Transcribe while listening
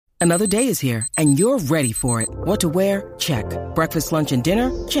Another day is here, and you're ready for it. What to wear? Check. Breakfast, lunch, and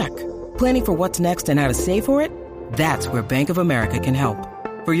dinner? Check. Planning for what's next and how to save for it? That's where Bank of America can help.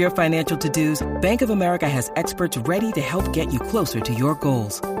 For your financial to-dos, Bank of America has experts ready to help get you closer to your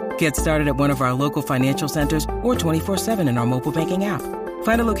goals. Get started at one of our local financial centers or 24/7 in our mobile banking app.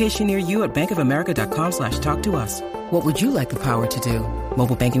 Find a location near you at bankofamerica.com/talktous. What would you like the power to do?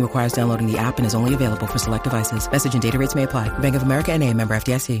 Mobile banking requires downloading the app and is only available for select devices. Message and data rates may apply. Bank of America N.A., member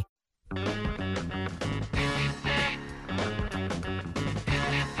FDIC.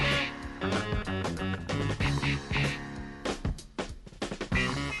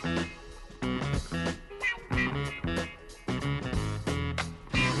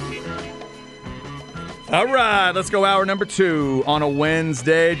 All right, let's go hour number 2 on a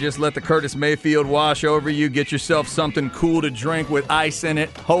Wednesday. Just let the Curtis Mayfield wash over you. Get yourself something cool to drink with ice in it.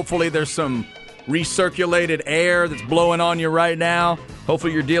 Hopefully there's some recirculated air that's blowing on you right now.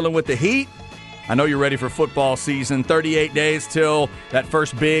 Hopefully you're dealing with the heat. I know you're ready for football season. 38 days till that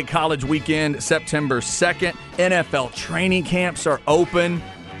first big college weekend, September 2nd. NFL training camps are open.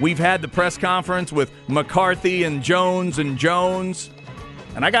 We've had the press conference with McCarthy and Jones. And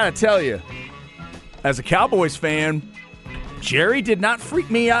I got to tell you, as a Cowboys fan, Jerry did not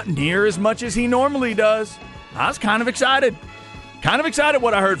freak me out near as much as he normally does. I was kind of excited.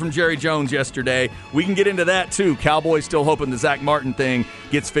 What I heard from Jerry Jones yesterday. We can get into that, too. Cowboys still hoping the Zach Martin thing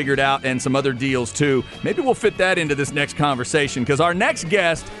gets figured out and some other deals, too. Maybe we'll fit that into this next conversation because our next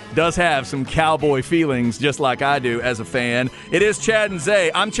guest does have some Cowboy feelings, just like I do as a fan. It is Chad and Zay.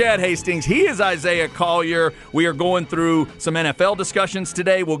 I'm Chad Hastings. He is Isaiah Collier. We are going through some NFL discussions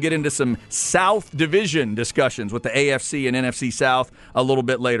today. We'll get into some South Division discussions with the AFC and NFC South a little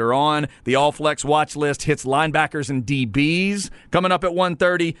bit later on. The All-Flex watch list hits linebackers and DBs coming up at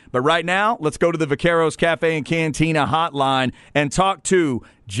 1:30. But right now, let's go to the Vaqueros Cafe and Cantina hotline and talk to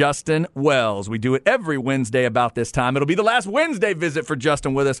Justin Wells. We do it every Wednesday about this time. It'll be the last Wednesday visit for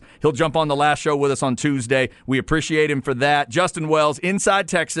Justin with us. He'll jump on the last show with us on Tuesday. We appreciate him for that. Justin Wells, Inside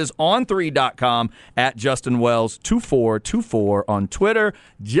Texas, on 3.com, at Justin Wells 2424 on Twitter.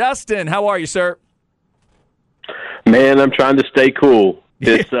 Justin, how are you, sir? Man, I'm trying to stay cool.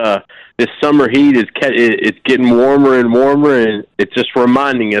 This summer heat it's getting warmer and warmer, and it's just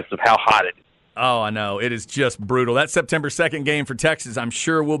reminding us of how hot it is. Oh, I know. It is just brutal. That September 2nd game for Texas, I'm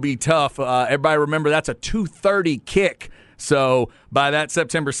sure, will be tough. Everybody remember that's a 2:30 kick. So by that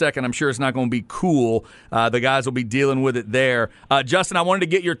September 2nd, I'm sure it's not going to be cool. The guys will be dealing with it there. Justin, I wanted to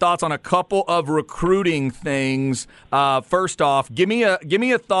get your thoughts on a couple of recruiting things. First off, give me a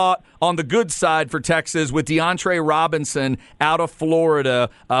thought on the good side for Texas with DeAndre Robinson out of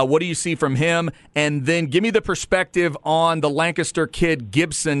Florida. What do you see from him? And then give me the perspective on the Lancaster kid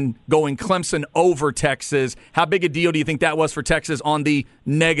Gibson going Clemson over Texas. How big a deal do you think that was for Texas on the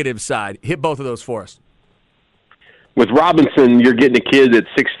negative side? Hit both of those for us. With Robinson, you're getting a kid that's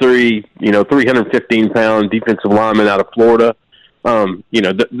 6'3", 315-pound defensive lineman out of Florida.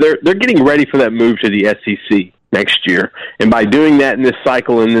 They're getting ready for that move to the SEC next year, and by doing that in this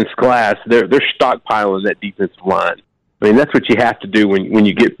cycle in this class, they're stockpiling that defensive line. I mean, that's what you have to do when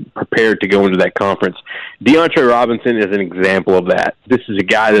you get prepared to go into that conference. DeAndre Robinson is an example of that. This is a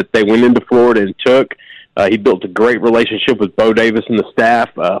guy that they went into Florida and took. He built a great relationship with Bo Davis and the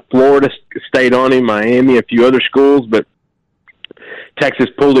staff. Florida stayed on him, Miami, a few other schools, but Texas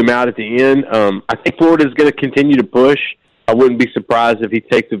pulled him out at the end. I think Florida is going to continue to push. I wouldn't be surprised if he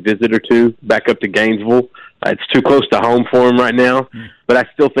takes a visit or two back up to Gainesville. It's too close to home for him right now, but I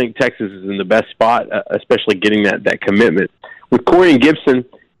still think Texas is in the best spot, especially getting that commitment. With Corey and Gibson,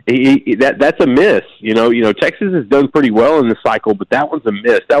 that's a miss. Texas has done pretty well in the cycle, but that one's a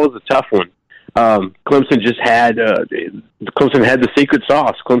miss. That was a tough one. Clemson had the secret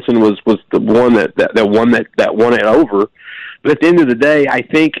sauce. Clemson was the one that won it over. But at the end of the day, I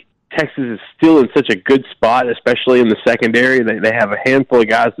think Texas is still in such a good spot, especially in the secondary. They have a handful of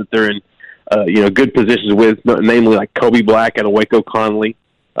guys that they're in good positions with, namely like Kobe Black out of Waco Connolly.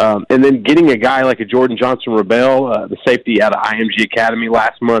 And then getting a guy like a Jordan Johnson-Rebel, the safety out of IMG Academy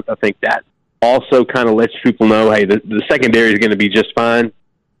last month, I think that also kind of lets people know, hey, the secondary is going to be just fine.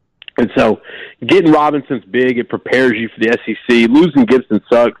 And so getting Robinson's big. It prepares you for the SEC. Losing Gibson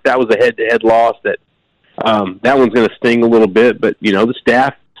sucks. That was a head-to-head loss that one's going to sting a little bit. But, the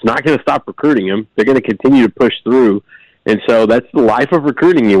staff is not going to stop recruiting him. They're going to continue to push through. And so that's the life of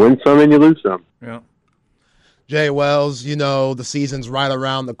recruiting. You win some and you lose some. Yeah. Jay Wells, the season's right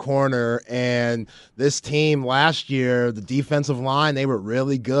around the corner, and this team last year, the defensive line, they were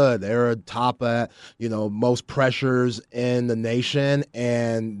really good. They were top at, most pressures in the nation,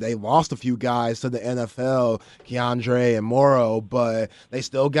 and they lost a few guys to the NFL, Keandre and Morrow, but they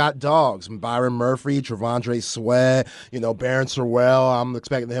still got dogs. Byron Murphy, Trevondre Sweat, Barron Sorrell, I'm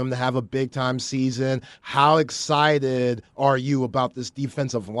expecting him to have a big-time season. How excited are you about this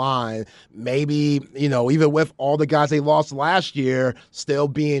defensive line? Maybe, even with all the guys they lost last year still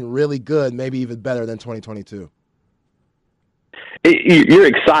being really good, maybe even better than 2022. You're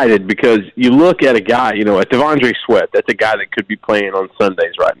excited because you look at a guy, a Devondre Sweat. That's a guy that could be playing on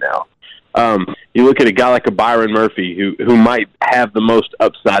Sundays right now. You look at a guy like a Byron Murphy who might have the most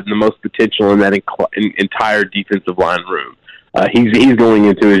upside and the most potential in that entire defensive line room. He's going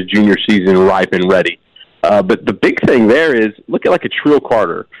into his junior season ripe and ready. But the big thing there is look at like a Trill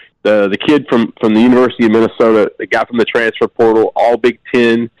Carter. The kid from the University of Minnesota, the guy from the transfer portal, all Big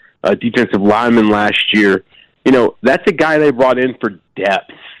Ten defensive lineman last year. That's a guy they brought in for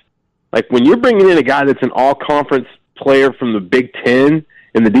depth. Like when you're bringing in a guy that's an all-conference player from the Big Ten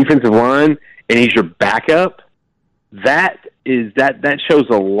in the defensive line, and he's your backup, that shows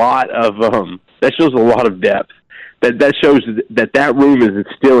a lot of depth. That shows that room is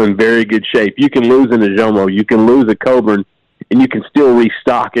still in very good shape. You can lose an Ajomo, you can lose a Coburn, and you can still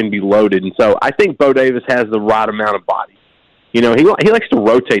restock and be loaded. And so I think Bo Davis has the right amount of body. He likes to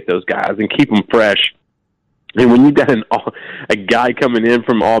rotate those guys and keep them fresh. And when you've got a guy coming in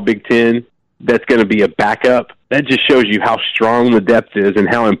from all Big Ten that's going to be a backup, that just shows you how strong the depth is and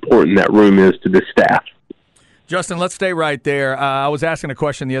how important that room is to this staff. Justin, let's stay right there. I was asking a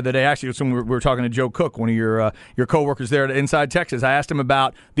question the other day. Actually, it was when we were talking to Joe Cook, one of your coworkers there at Inside Texas. I asked him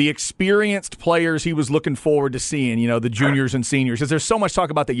about the experienced players he was looking forward to seeing, the juniors and seniors, because there's so much talk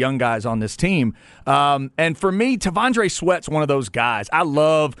about the young guys on this team. And for me, Devondre Sweat's one of those guys. I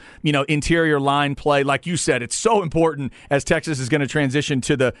love, interior line play. Like you said, it's so important as Texas is going to transition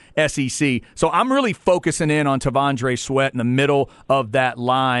to the SEC. So I'm really focusing in on Devondre Sweat in the middle of that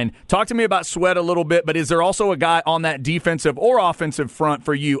line. Talk to me about Sweat a little bit, but is there also a guy on that defensive or offensive front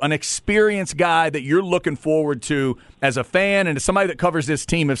for you, an experienced guy that you're looking forward to as a fan and as somebody that covers this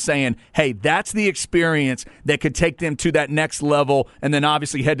team of saying, hey, that's the experience that could take them to that next level and then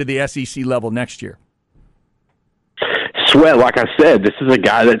obviously head to the SEC level next year? Sweat, like I said, this is a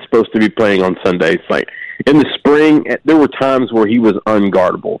guy that's supposed to be playing on Sundays. Like in the spring, there were times where he was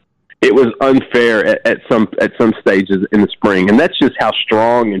unguardable. It was unfair at some stages in the spring, and that's just how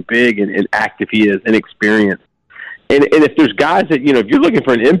strong and big and active he is and experienced. And if there's guys that, if you're looking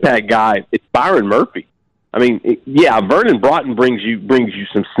for an impact guy, it's Byron Murphy. I mean, Vernon Broughton brings you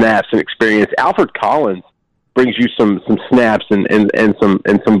some snaps and experience. Alfred Collins brings you some snaps and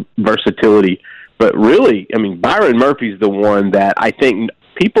some versatility. But really, I mean, Byron Murphy's the one that I think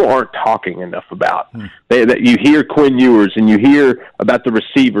people aren't talking enough about. That you hear Quinn Ewers, and you hear about the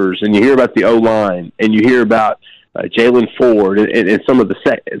receivers, and you hear about the O-line, and you hear about Jalen Ford and some of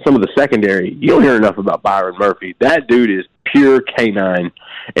the secondary. You don't hear enough about Byron Murphy. That dude is pure canine,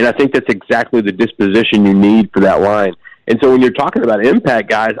 and I think that's exactly the disposition you need for that line. And so when you're talking about impact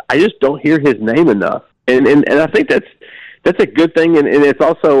guys, I just don't hear his name enough, and I think that's a good thing, and it's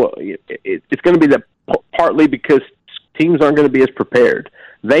also it's going to be that partly because teams aren't going to be as prepared.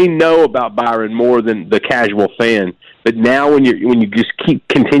 They know about Byron more than the casual fan, but now when you just keep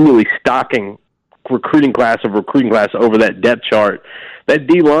continually stocking recruiting class over that depth chart, that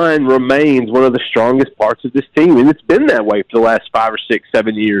D-line remains one of the strongest parts of this team, and it's been that way for the last 5 or 6,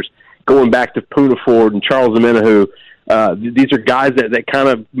 7 years, going back to Poona Ford and Charles Amenahu. These are guys that kind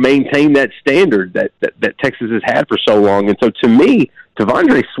of maintain that standard that Texas has had for so long. And so to me,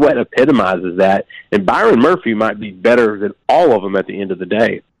 Devondre Sweat epitomizes that, and Byron Murphy might be better than all of them at the end of the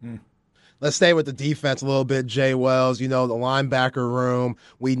day. Let's stay with the defense a little bit, Jay Wells. The linebacker room,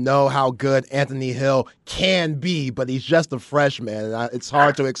 we know how good Anthony Hill can be, but he's just a freshman. And it's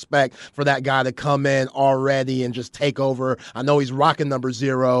hard to expect for that guy to come in already and just take over. I know he's rocking number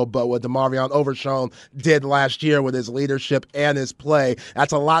 0, but what DeMarvion Overshown did last year with his leadership and his play,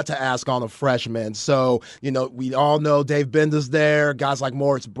 that's a lot to ask on a freshman. So, we all know Dave Bender's there. Guys like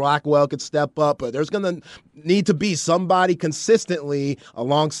Morris Blackwell could step up, but there's going to need to be somebody consistently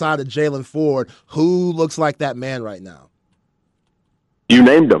alongside of Jalen Ford. Who looks like that man right now? You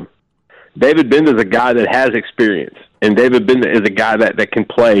named him. David Bender is a guy that has experience, and David Bender is a guy that can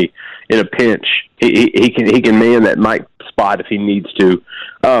play in a pinch. He can man that Mike spot if he needs to.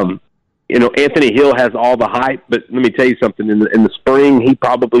 Anthony Hill has all the hype, but let me tell you something. In the spring, he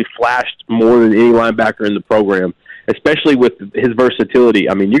probably flashed more than any linebacker in the program, especially with his versatility.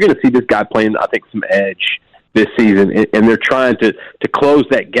 I mean, you're going to see this guy playing, I think, some edge. this season, and they're trying to close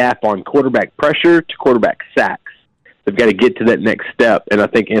that gap on quarterback pressure to quarterback sacks. They've got to get to that next step, and I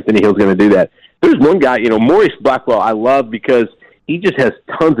think Anthony Hill's going to do that. There's one guy, Maurice Blackwell, I love because he just has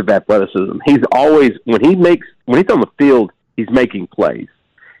tons of athleticism. He's always when he's on the field, he's making plays.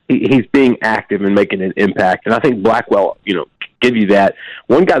 He's being active and making an impact, and I think Blackwell, give you that.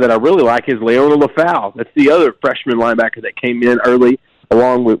 One guy that I really like is Leona LaFau. That's the other freshman linebacker that came in early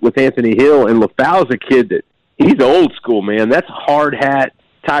along with Anthony Hill, and LaFau's a kid that he's old school, man. That's hard hat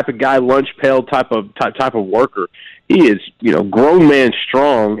type of guy, lunch pail type of worker. He is, grown man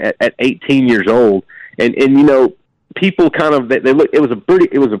strong at 18 years old, and people kind of they look. It was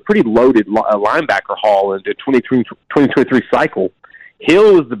a pretty loaded linebacker haul into 2023 cycle.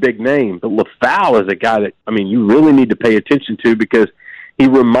 Hill is the big name, but LaFau is a guy that you really need to pay attention to because he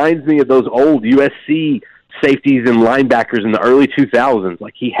reminds me of those old USC safeties and linebackers in the early 2000s.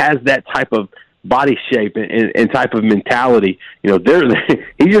 Like he has that type of body shape and type of mentality. He's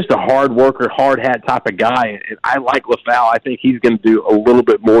just a hard worker, hard hat type of guy. And I like LaFau. I think he's going to do a little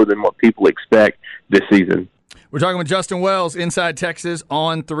bit more than what people expect this season. We're talking with Justin Wells, Inside Texas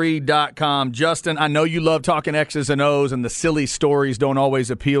on 3.com. Justin, I know you love talking X's and O's, and the silly stories don't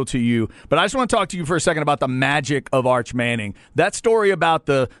always appeal to you, but I just want to talk to you for a second about the magic of Arch Manning. That story about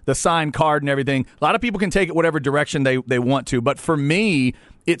the signed card and everything, a lot of people can take it whatever direction they want to, but for me,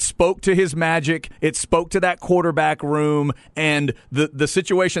 it spoke to his magic. It spoke to that quarterback room and the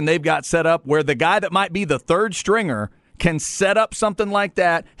situation they've got set up where the guy that might be the third stringer can set up something like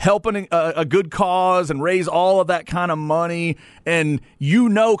that, helping a good cause and raise all of that kind of money. And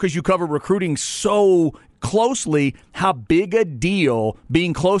because you cover recruiting so closely, how big a deal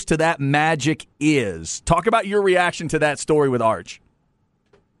being close to that magic is. Talk about your reaction to that story with Arch.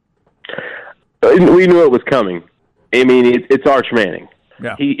 We knew it was coming. It's Arch Manning.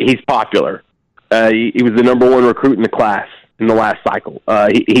 Yeah. He's popular. He was the number one recruit in the class in the last cycle.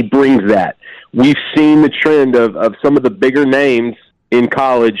 He brings that. We've seen the trend of some of the bigger names in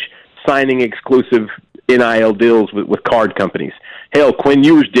college signing exclusive NIL deals with card companies. Hell, Quinn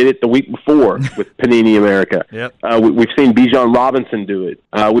Ewers did it the week before with Panini America. Yep. We've seen Bijan Robinson do it.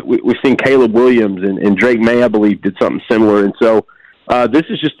 We've seen Caleb Williams and Drake May, I believe, did something similar. And so this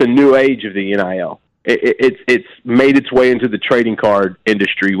is just a new age of the NIL. It's made its way into the trading card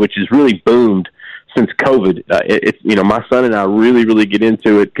industry, which has really boomed since COVID. My son and I really, really get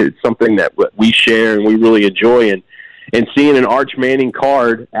into it because it's something that we share and we really enjoy. And seeing an Arch Manning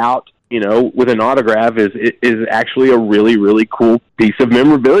card out, with an autograph is actually a really, really cool piece of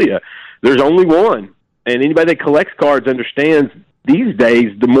memorabilia. There's only one, and anybody that collects cards understands these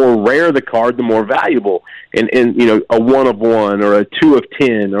days the more rare the card, the more valuable. And a 1 of 1 or a 2 of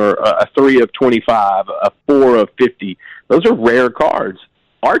 10 or a 3 of 25, a 4 of 50. Those are rare cards.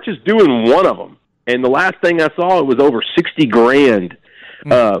 Arch is doing one of them. And the last thing I saw, it was over $60,000.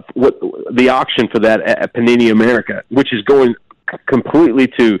 The auction for that at Panini America, which is going completely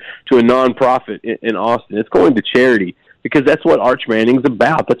to a nonprofit in Austin. It's going to charity because that's what Arch Manning's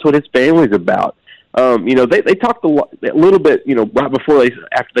about. That's what his family's about. They talked a little bit, right before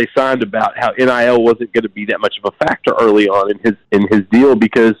after they signed about how NIL wasn't going to be that much of a factor early on in his deal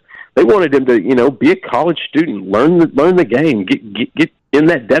because they wanted him to, be a college student, learn the game, get in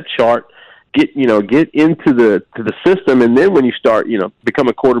that depth chart. Get into the system, and then when you start, become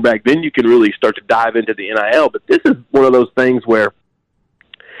a quarterback, then you can really start to dive into the NIL. But this is one of those things where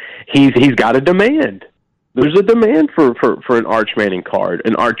he's got a demand. There's a demand for an Arch Manning card,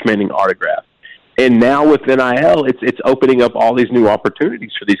 an Arch Manning autograph. And now with NIL, it's opening up all these new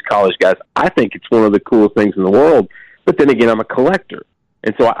opportunities for these college guys. I think it's one of the coolest things in the world. But then again, I'm a collector.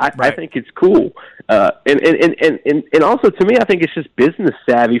 And so I think it's cool. And also to me, I think it's just business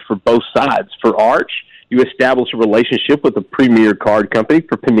savvy for both sides. For Arch, you establish a relationship with a premier card company.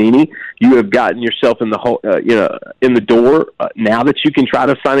 For Panini, you have gotten yourself in the in the door now that you can try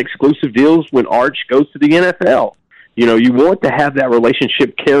to sign exclusive deals when Arch goes to the NFL. You want to have that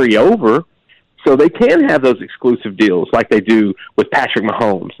relationship carry over so they can have those exclusive deals like they do with Patrick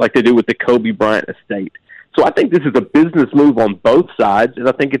Mahomes, like they do with the Kobe Bryant estate. So I think this is a business move on both sides, and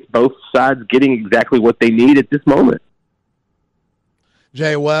I think it's both sides getting exactly what they need at this moment.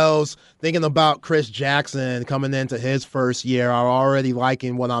 Jay Wells, thinking about Chris Jackson coming into his first year, I'm already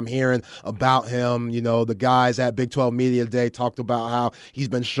liking what I'm hearing about him. The guys at Big 12 Media Day talked about how he's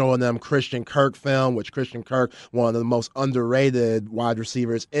been showing them Christian Kirk film, which Christian Kirk, one of the most underrated wide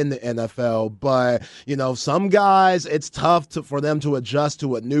receivers in the NFL. But, some guys, it's tough for them to adjust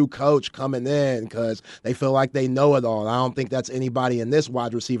to a new coach coming in because they feel like they know it all. I don't think that's anybody in this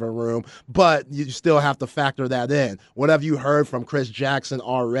wide receiver room, but you still have to factor that in. What have you heard from Chris Jackson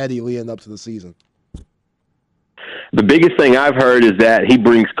already leading up to the season? The biggest thing I've heard is that he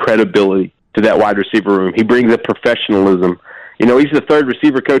brings credibility to that wide receiver room. He brings a professionalism. You know, he's the third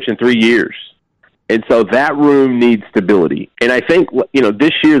receiver coach in 3 years. And so that room needs stability. And I think, you know,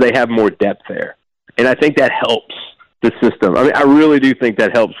 this year they have more depth there. And I think that helps the system. I mean, I really do think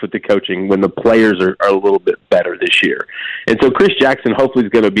that helps with the coaching when the players are a little bit better this year. And so Chris Jackson hopefully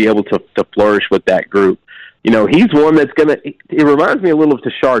is going to be able to flourish with that group. You know, he's one that's going to – it reminds me a little of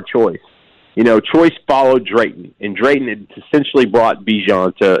Tashard Choice. You know, Choice followed Drayton, and Drayton had essentially brought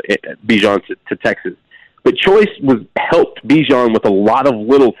Bijan to Texas. But Choice helped Bijan with a lot of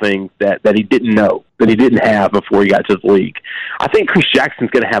little things that he didn't know, that he didn't have before he got to the league. I think Chris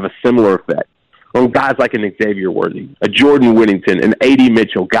Jackson's going to have a similar effect on guys like an Xavier Worthy, a Jordan Whittington, an A.D.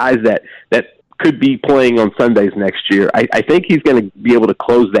 Mitchell, guys that could be playing on Sundays next year. I think he's going to be able to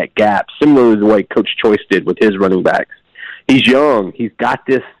close that gap, similar to the way Coach Choice did with his running backs. He's young. He's got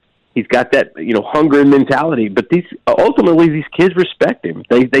that, you know, hunger and mentality. But ultimately, these kids respect him.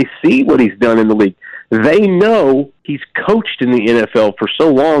 They see what he's done in the league. They know he's coached in the NFL for so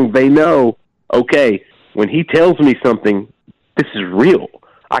long. They know, okay, when he tells me something, this is real.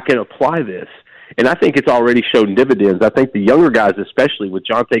 I can apply this. And I think it's already shown dividends. I think the younger guys, especially with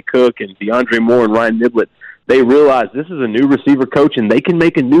Jonte Cook and DeAndre Moore and Ryan Niblett, they realize this is a new receiver coach and they can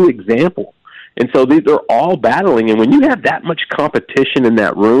make a new example. And so these are all battling. And when you have that much competition in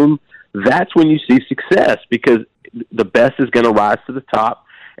that room, that's when you see success, because the best is going to rise to the top.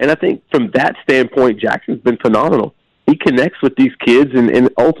 And I think from that standpoint, Jackson's been phenomenal. He connects with these kids and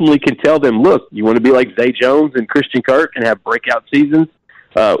ultimately can tell them, look, you want to be like Zay Jones and Christian Kirk and have breakout seasons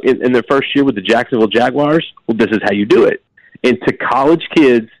in their first year with the Jacksonville Jaguars? Well, this is how you do it. And to college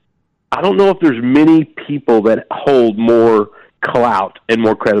kids, I don't know if there's many people that hold more clout and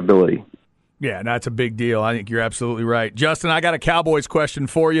more credibility. Yeah, that's a big deal. I think you're absolutely right. Justin, I got a Cowboys question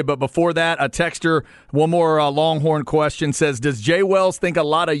for you, but before that, a texter, one more Longhorn question, says, does Jay Wells think a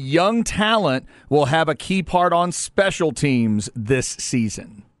lot of young talent will have a key part on special teams this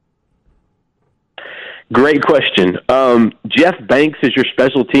season? Great question. Jeff Banks is your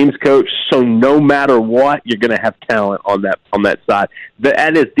special teams coach, so no matter what, you're going to have talent on that side.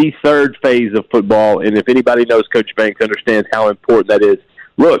 That is the third phase of football, and if anybody knows Coach Banks understands how important that is.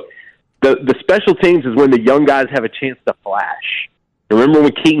 Look, the special teams is when the young guys have a chance to flash. Remember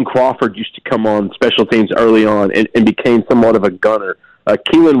when Keaton Crawford used to come on special teams early on and became somewhat of a gunner?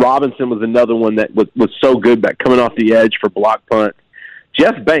 Keelan Robinson was another one that was so good back coming off the edge for block punt.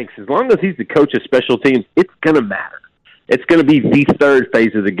 Jeff Banks, as long as he's the coach of special teams, it's going to matter. It's going to be the third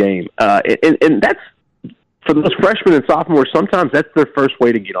phase of the game. And that's, for those freshmen and sophomores, sometimes that's their first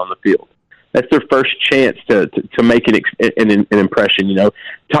way to get on the field. That's their first chance to make an impression. You know,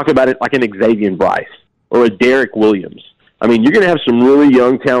 talk about it like an Xavier Bryce or a Derek Williams. I mean, you're going to have some really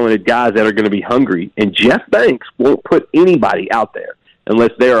young, talented guys that are going to be hungry, and Jeff Banks won't put anybody out there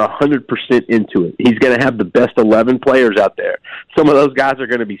unless they are 100% into it. He's going to have the best 11 players out there. Some of those guys are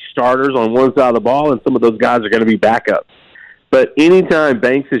going to be starters on one side of the ball, and some of those guys are going to be backups. But anytime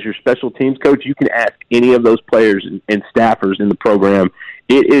Banks is your special teams coach, you can ask any of those players and staffers in the program.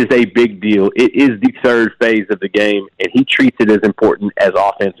 It is a big deal. It is the third phase of the game, and he treats it as important as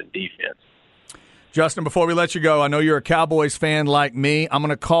offense and defense. Justin, before we let you go, I know you're a Cowboys fan like me. I'm going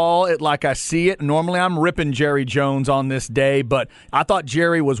to call it like I see it. Normally I'm ripping Jerry Jones on this day, but I thought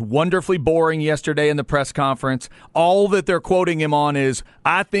Jerry was wonderfully boring yesterday in the press conference. All that they're quoting him on is,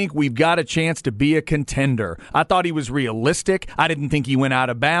 I think we've got a chance to be a contender. I thought he was realistic. I didn't think he went out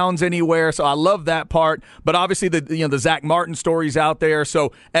of bounds anywhere, so I love that part. But obviously the Zach Martin story's out there.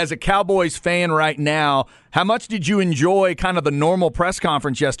 So as a Cowboys fan right now, how much did you enjoy kind of the normal press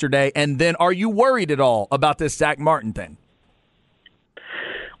conference yesterday? And then are you worried at all about this Zach Martin thing?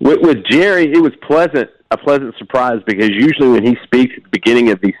 With Jerry, it was a pleasant surprise, because usually when he speaks at the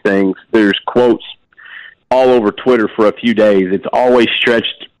beginning of these things, there's quotes all over Twitter for a few days. It's always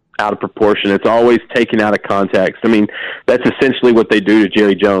stretched out of proportion. It's always taken out of context. I mean, that's essentially what they do to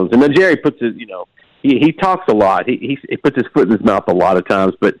Jerry Jones. And then Jerry puts his, he talks a lot. He puts his foot in his mouth a lot of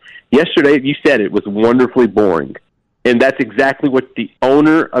times. But yesterday, you said it was wonderfully boring. And that's exactly what the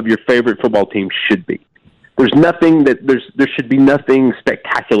owner of your favorite football team should be. There should be nothing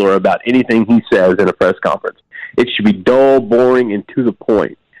spectacular about anything he says in a press conference. It should be dull, boring, and to the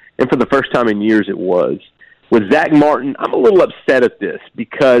point. And for the first time in years, it was. With Zach Martin, I'm a little upset at this,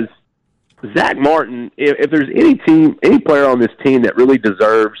 because Zach Martin, if there's any player on this team that really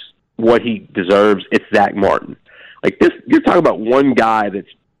deserves what he deserves, it's Zach Martin. Like this, you're talking about one guy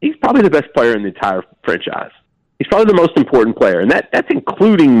he's probably the best player in the entire franchise. He's probably the most important player, and that's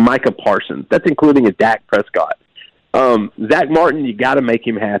including Micah Parsons. That's including a Dak Prescott. Zach Martin, you got to make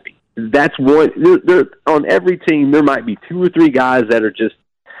him happy. that's one. On every team, there might be 2 or 3 guys that are just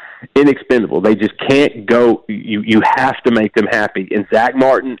inexpendable. They just can't go. You have to make them happy. And Zach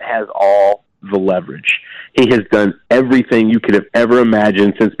Martin has all the leverage. He has done everything you could have ever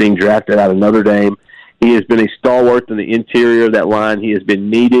imagined since being drafted out of Notre Dame. He has been a stalwart in the interior of that line. He has been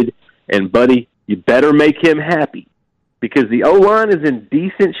needed. And, buddy, you better make him happy because the O-line is in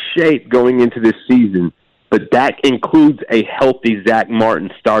decent shape going into this season, but that includes a healthy Zach Martin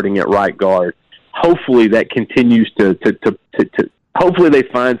starting at right guard. Hopefully that continues to hopefully they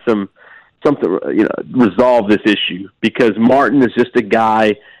find something, resolve this issue because Martin is just a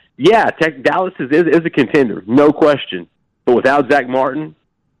guy. Yeah, Dallas is a contender, no question. But without Zach Martin,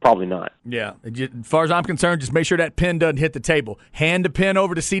 probably not. Yeah. As far as I'm concerned, just make sure that pen doesn't hit the table. Hand the pen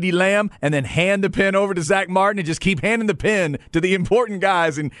over to CeeDee Lamb and then hand the pen over to Zach Martin and just keep handing the pen to the important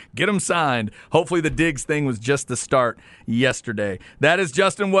guys and get them signed. Hopefully the Diggs thing was just the start yesterday. That is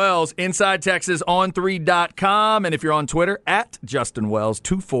Justin Wells, Inside Texas on 3.com. And if you're on Twitter, at Justin Wells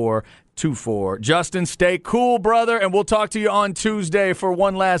 2424. Justin, stay cool, brother, and we'll talk to you on Tuesday for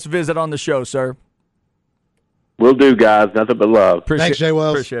one last visit on the show, sir. Will do, guys. Nothing but love. Thanks, Jay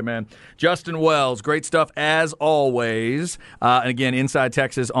Wells. Appreciate it, man. Justin Wells, great stuff as always. And again, Inside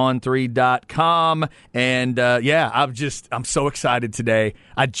Texas on 3.com. And I'm so excited today.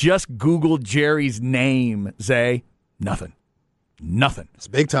 I just Googled Jerry's name, Zay. Nothing. It's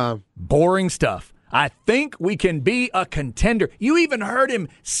big time. Boring stuff. I think we can be a contender. You even heard him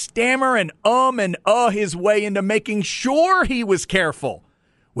stammer and his way into making sure he was careful.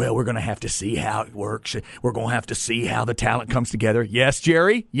 Well, we're going to have to see how it works. We're going to have to see how the talent comes together. Yes,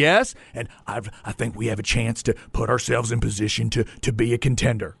 Jerry, yes. And I think we have a chance to put ourselves in position to be a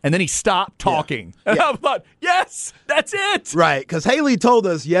contender. And then he stopped talking. Yeah. And I thought, yes, that's it. Right, because Haley told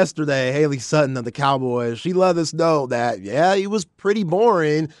us yesterday, Haley Sutton of the Cowboys, she let us know that, he was pretty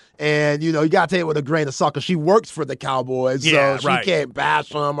boring. And, you got to take it with a grain of salt because she works for the Cowboys, so she can't bash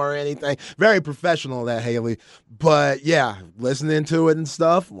them or anything. Very professional, that Haley. But, listening to it and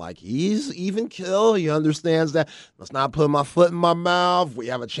stuff, like he's even kill. He understands that. Let's not put my foot in my mouth. We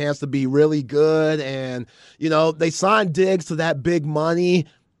have a chance to be really good. And, they signed Diggs to that big money.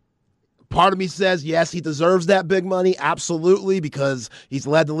 Part of me says, yes, he deserves that big money, absolutely, because he's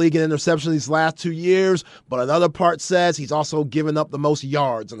led the league in interceptions these last 2 years. But another part says he's also given up the most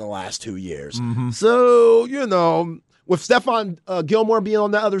yards in the last 2 years. Mm-hmm. So, with Stephon Gilmore being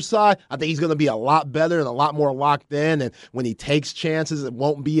on the other side, I think he's going to be a lot better and a lot more locked in. And when he takes chances, it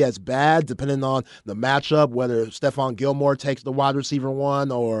won't be as bad, depending on the matchup, whether Stephon Gilmore takes the wide receiver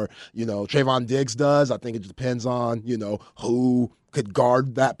one or, Trayvon Diggs does. I think it depends on, who could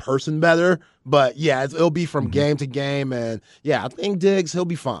guard that person better. But, it'll be from game to game. And, I think Diggs, he'll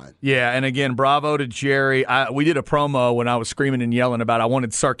be fine. Yeah, and again, bravo to Jerry. We did a promo when I was screaming and yelling about I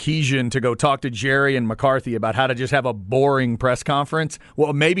wanted Sarkisian to go talk to Jerry and McCarthy about how to just have a boring press conference.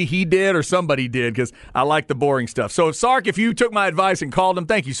 Well, maybe he did or somebody did because I like the boring stuff. So, Sark, if you took my advice and called him,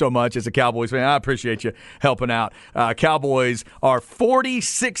 thank you so much as a Cowboys fan. I appreciate you helping out. Cowboys are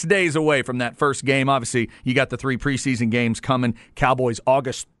 46 days away from that first game. Obviously, you got the 3 preseason games coming. Cowboys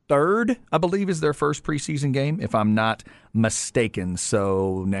August 3rd, I believe, is their first preseason game, if I'm not mistaken.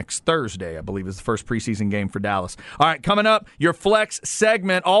 So next Thursday, I believe, is the first preseason game for Dallas. All right, coming up, your flex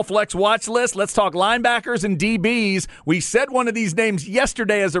segment, all flex watch list. Let's talk linebackers and DBs. We said one of these names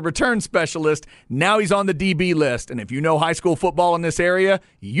yesterday as a return specialist. Now he's on the DB list. And if you know high school football in this area,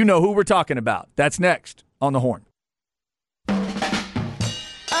 you know who we're talking about. That's next on The Horn.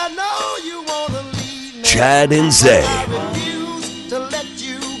 I know you want to leave me. Chad and Zay. To let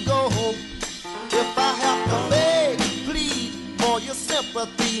you go. If I have to beg, plead for your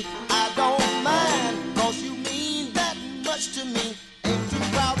sympathy, I don't mind, cause you mean that much to me. Ain't too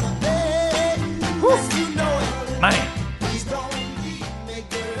proud to beg, you know it. Man, Please don't leave me,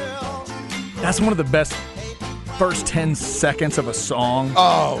 girl. that's one of the best first 10 seconds of a song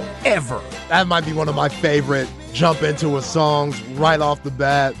ever. That might be one of my favorite jump into a songs right off the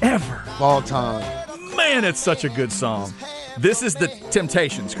bat. Ever. Of all time. Man, it's such a good song. This is the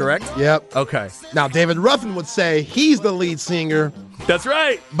Temptations, correct? Yep. Okay. Now, David Ruffin would say he's the lead singer, That's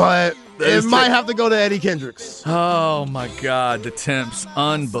right. but it might have to go to Eddie Kendricks. Oh, my God. The Temps.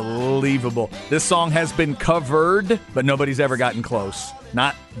 Unbelievable. This song has been covered, but nobody's ever gotten close.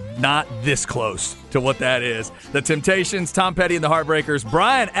 Not this close to what that is. The Temptations, Tom Petty and the Heartbreakers,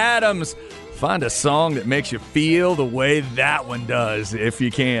 Bryan Adams. Find a song that makes you feel the way that one does, if you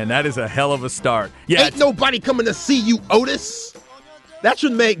can. That is a hell of a start. Yeah, Ain't nobody coming to see you, Otis. That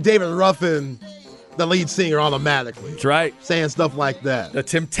should make David Ruffin the lead singer automatically. that's right. Saying stuff like that. The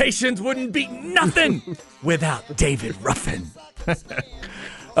Temptations wouldn't be nothing without David Ruffin.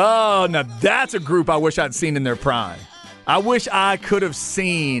 Oh, now that's a group I wish I'd seen in their prime. I wish I could have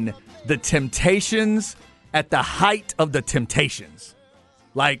seen the Temptations at the height of the Temptations.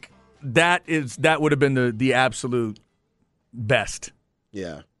 Like, that would have been the absolute best.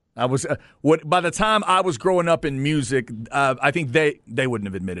 Yeah. I was by the time I was growing up in music, I think they wouldn't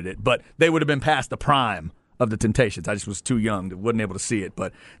have admitted it, but they would have been past the prime of the Temptations. I just was too young, wasn't able to see it,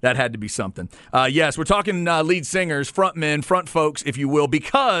 but that had to be something. Yes, we're talking lead singers, front men, front folks, if you will,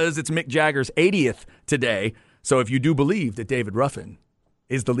 because it's Mick Jagger's 80th today. So if you do believe that David Ruffin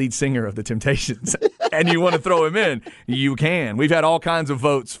is the lead singer of the Temptations and you want to throw him in, you can. We've had all kinds of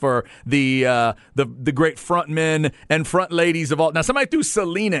votes for the great front men and front ladies of all. Now, somebody threw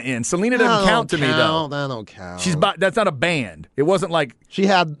Selena in. Selena doesn't count to me, though. That don't count. That's not a band. It wasn't like she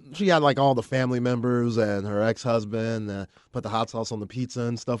had like all the family members and her ex-husband put the hot sauce on the pizza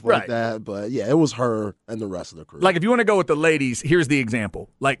and stuff like that. But yeah, it was her and the rest of the crew. Like, if you want to go with the ladies, here's the example.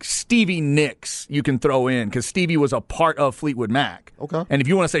 Like Stevie Nicks, you can throw in because Stevie was a part of Fleetwood Mac. Okay. And if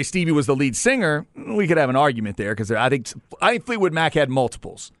you want to say Stevie was the lead singer, we could have an argument there because I think Fleetwood Mac had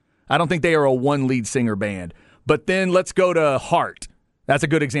multiples. I don't think they are a one lead singer band. But then let's go to Heart. That's a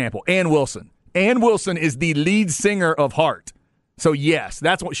good example. Ann Wilson. Ann Wilson is the lead singer of Heart. So yes,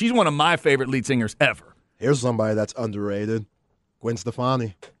 she's one of my favorite lead singers ever. Here's somebody that's underrated. Gwen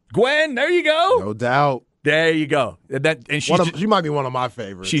Stefani. Gwen, there you go. No doubt. There you go. She might be one of my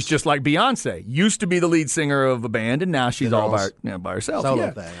favorites. She's just like Beyonce. Used to be the lead singer of a band, and now she's all by herself. Solo yeah.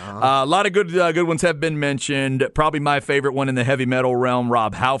 thing. A lot of good ones have been mentioned. Probably my favorite one in the heavy metal realm,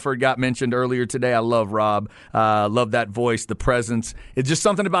 Rob Halford, got mentioned earlier today. I love Rob. Love that voice, the presence. It's just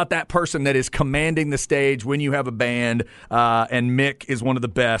something about that person that is commanding the stage when you have a band. And Mick is one of the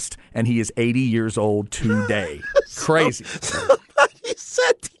best, and he is 80 years old today. Crazy. Somebody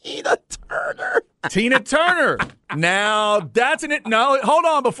said Tina Turner. Tina Turner. Now, that's an it. No, hold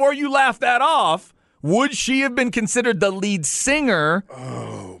on. Before you laugh that off, would she have been considered the lead singer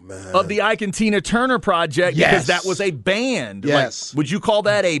of the Ike and Tina Turner project? Yes. Because that was a band. Yes. Like, would you call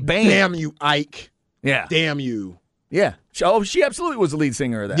that a band? Damn you, Ike. Yeah. Damn you. Yeah. Oh, she absolutely was the lead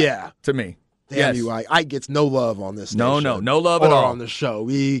singer of that. Yeah. To me. Damn you, Ike. Ike gets no love on this station. No love at all. on the show.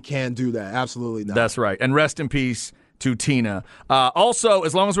 We can't do that. Absolutely not. That's right. And rest in peace to Tina. Also,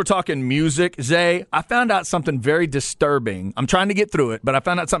 as long as we're talking music, Zay, I found out something very disturbing. I'm trying to get through it, but I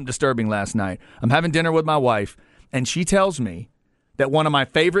found out something disturbing last night. I'm having dinner with my wife, and she tells me that one of my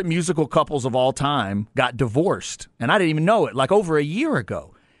favorite musical couples of all time got divorced. And I didn't even know it, like over a year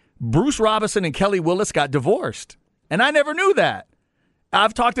ago. Bruce Robinson and Kelly Willis got divorced. And I never knew that.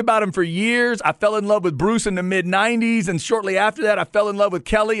 I've talked about him for years. I fell in love with Bruce in the mid-'90s, and shortly after that, I fell in love with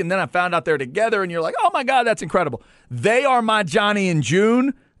Kelly, and then I found out they're together, and you're like, oh, my God, that's incredible. They are my Johnny and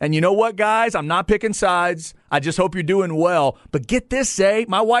June, and you know what, guys? I'm not picking sides. I just hope you're doing well. But get this, Zay.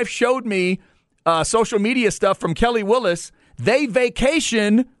 My wife showed me social media stuff from Kelly Willis. They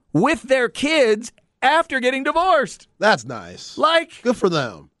vacation with their kids after getting divorced. That's nice. Like, good for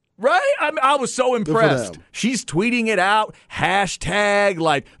them. Right? I was so impressed. She's tweeting it out, hashtag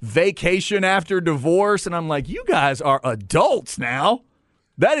like vacation after divorce. And I'm like, you guys are adults now.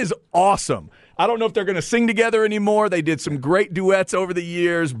 That is awesome. I don't know if they're going to sing together anymore. They did some great duets over the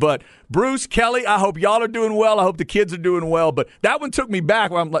years. But Bruce, Kelly, I hope y'all are doing well. I hope the kids are doing well. But that one took me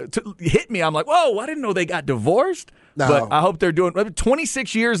back. Where I'm like, hit me. I'm like, whoa, I didn't know they got divorced. No. But I hope they're doing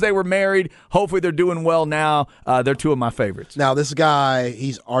 26 years they were married. Hopefully they're doing well now. They're two of my favorites. Now, this guy,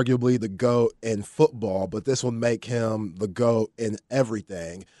 he's arguably the GOAT in football, but this will make him the GOAT in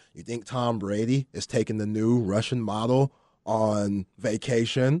everything. You think Tom Brady is taking the new Russian model on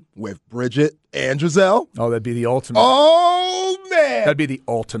vacation with Bridget and Giselle? Oh, that'd be the ultimate. Oh, man. That'd be the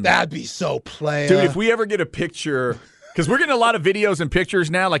ultimate. That'd be so playa. Dude, if we ever get a picture... Because we're getting a lot of videos and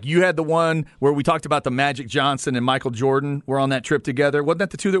pictures now. Like you had the one where we talked about the Magic Johnson and Michael Jordan were on that trip together. Wasn't that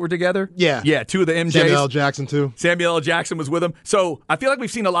the two that were together? Yeah. Yeah, two of the MJs. Samuel L. Jackson, too. Samuel L. Jackson was with them. So I feel like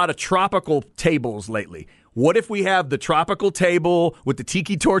we've seen a lot of tropical tables lately. What if we have the tropical table with the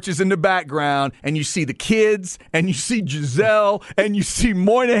tiki torches in the background, and you see the kids, and you see Giselle, and you see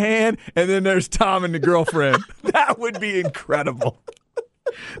Moynihan, and then there's Tom and the girlfriend? That would be incredible.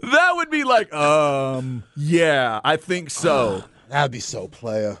 That would be like, yeah, I think so. That'd be so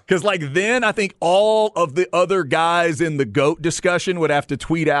playa. Because like then I think all of the other guys in the GOAT discussion would have to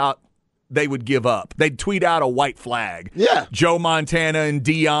tweet out they would give up. They'd tweet out a white flag. Yeah. Joe Montana and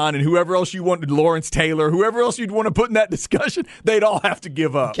Dion and whoever else you wanted, Lawrence Taylor, whoever else you'd want to put in that discussion, they'd all have to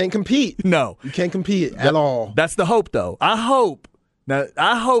give up. Can't compete. No. You can't compete at all. That's the hope, though. I hope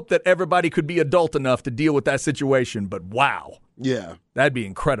that everybody could be adult enough to deal with that situation, but wow. Yeah. That'd be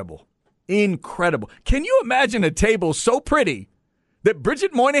incredible. Incredible. Can you imagine a table so pretty that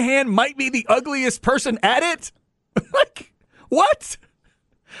Bridget Moynihan might be the ugliest person at it? Like, what?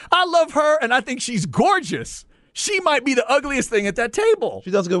 I love her, and I think she's gorgeous. She might be the ugliest thing at that table.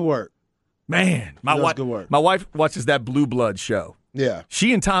 She does good work. Man, my wife watches that Blue Blood show. Yeah.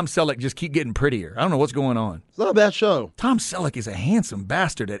 She and Tom Selleck just keep getting prettier. I don't know what's going on. It's not a bad show. Tom Selleck is a handsome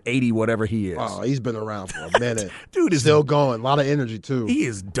bastard at 80, whatever he is. Oh, he's been around for a minute. Dude is still going. A lot of energy, too. He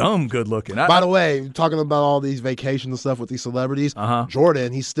is dumb good looking. By the way, talking about all these vacations and stuff with these celebrities,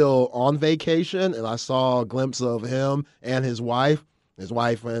 Jordan, he's still on vacation, and I saw a glimpse of him and his wife.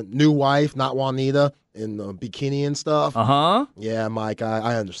 New wife, not Juanita, in the bikini and stuff. Yeah, Mike,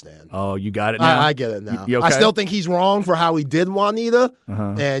 I understand. Oh, you got it now? I get it now. You okay? I still think he's wrong for how he did Juanita.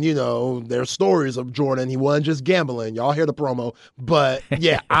 And, there's stories of Jordan. He wasn't just gambling. Y'all hear the promo. But,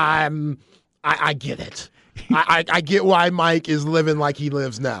 yeah, I get it. I get why Mike is living like he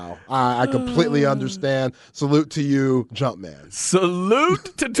lives now. I completely understand. Salute to you, Jumpman.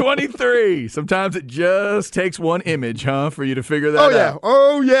 Salute to 23. Sometimes it just takes one image, for you to figure that out.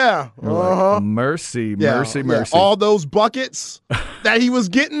 Oh, yeah. Like, mercy. All those buckets that he was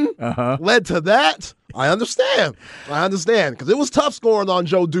getting led to that. I understand. Because it was tough scoring on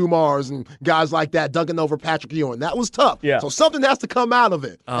Joe Dumars and guys like that, dunking over Patrick Ewing. That was tough. Yeah. So something has to come out of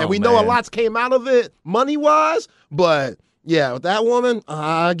it. And we know a lot's came out of it money-wise, but yeah, with that woman,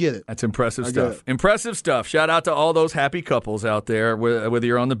 I get it. That's impressive stuff. Impressive stuff. Shout out to all those happy couples out there, whether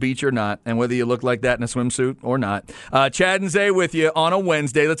you're on the beach or not, and whether you look like that in a swimsuit or not. Chad and Zay with you on a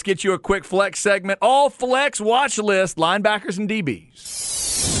Wednesday. Let's get you a quick flex segment. All flex watch list, linebackers and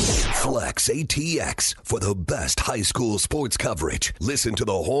DBs. Flex ATX for the best high school sports coverage. Listen to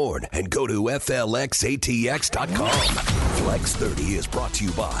the Horn and go to FLXATX.com. Flex 30 is brought to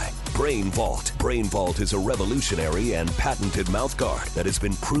you by Brain Vault. Brain Vault is a revolutionary and patented mouthguard that has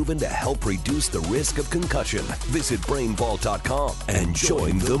been proven to help reduce the risk of concussion. Visit BrainVault.com and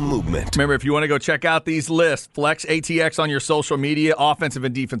join the movement. Remember, if you want to go check out these lists, Flex ATX on your social media, offensive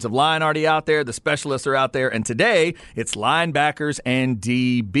and defensive line already out there, the specialists are out there, and today it's linebackers and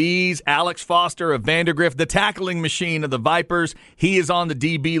DBs. Alex Foster of Vandergrift, the tackling machine of the Vipers, he is on the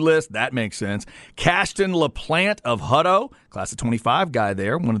DB list. That makes sense. Cashton LaPlante of Hutto, class of 25 guy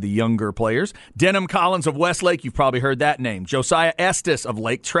there, one of the younger players. Denham Collins of Westlake, you've probably heard that name. Josiah Estes of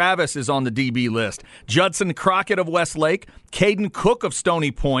Lake Travis is on the DB list. Judson Crockett of Westlake. Caden Cook of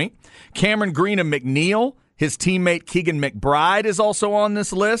Stony Point. Cameron Green of McNeil. His teammate Keegan McBride is also on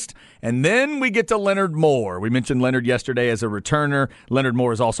this list. And then we get to Leonard Moore. We mentioned Leonard yesterday as a returner. Leonard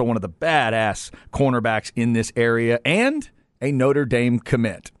Moore is also one of the badass cornerbacks in this area and a Notre Dame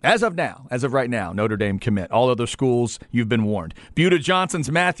commit. As of right now, Notre Dame commit. All other schools, you've been warned. Buda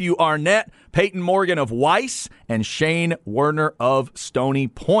Johnson's Matthew Arnett, Peyton Morgan of Weiss, and Shane Werner of Stony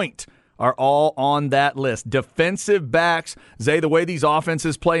Point are all on that list. Defensive backs, Zay, the way these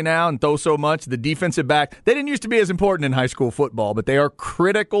offenses play now and throw so much, the defensive back, they didn't used to be as important in high school football, but they are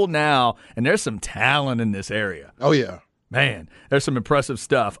critical now, and there's some talent in this area. Oh, yeah. Man, there's some impressive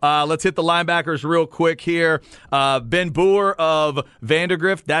stuff. Let's hit the linebackers real quick here. Ben Boer of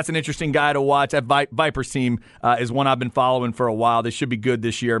Vandergrift, that's an interesting guy to watch. That Vipers team is one I've been following for a while. They should be good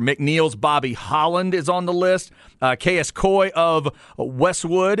this year. McNeil's Bobby Holland is on the list. K.S. Coy of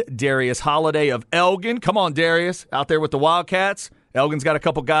Westwood. Darius Holiday of Elgin. Come on, Darius, out there with the Wildcats. Elgin's got a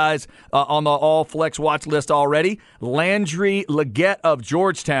couple guys on the all-flex watch list already. Landry Leggett of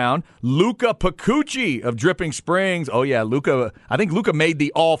Georgetown. Luca Pacucci of Dripping Springs. Oh, yeah, Luca. I think Luca made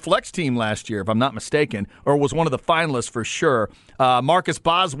the all-flex team last year, if I'm not mistaken, or was one of the finalists for sure. Marcus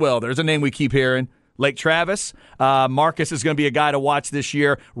Boswell, there's a name we keep hearing. Lake Travis. Marcus is going to be a guy to watch this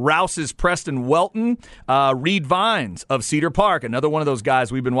year. Rouse's Preston Welton. Reed Vines of Cedar Park, another one of those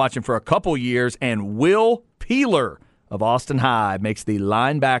guys we've been watching for a couple years. And Will Peeler of Austin High makes the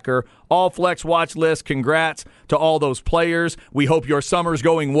linebacker all-flex watch list. Congrats to all those players. We hope your summer's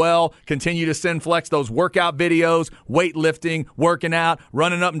going well. Continue to send Flex those workout videos, weightlifting, working out,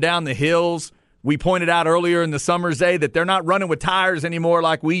 running up and down the hills. We pointed out earlier in the summer, Zay, that they're not running with tires anymore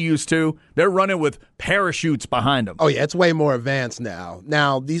like we used to. They're running with parachutes behind them. Oh, yeah, it's way more advanced now.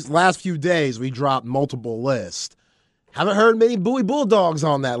 Now, these last few days, we dropped multiple lists. Haven't heard many Bowie Bulldogs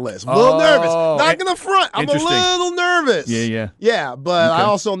on that list. I'm a little nervous. Not going to front. I'm a little nervous. Yeah, but okay. I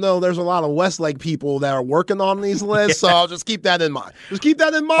also know there's a lot of Westlake people that are working on these lists, so I'll just keep that in mind. Just keep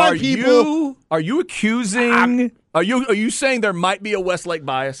that in mind, people. Are you accusing... Are you saying there might be a Westlake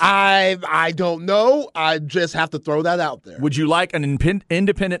bias? I don't know. I just have to throw that out there. Would you like an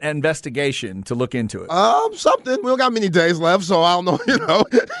independent investigation to look into it? Something. We don't got many days left, so I don't know,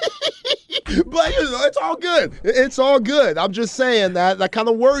 But it's all good. It's all good. I'm just saying that kind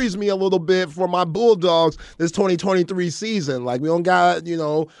of worries me a little bit for my Bulldogs this 2023 season. Like we don't got,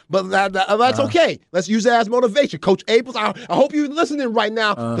 but that's okay. Let's use that as motivation. Coach Abels, I hope you're listening right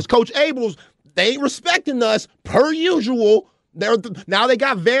now because Coach Abels, they ain't respecting us per usual. Now they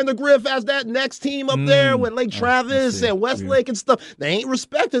got Vandergrift as that next team up there with Lake Travis and Westlake and stuff. They ain't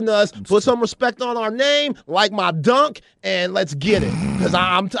respecting us. Put some respect on our name, like my dunk, and let's get it. Because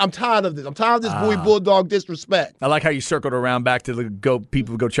I'm tired of this. I'm tired of this Bowie Bulldog disrespect. I like how you circled around back to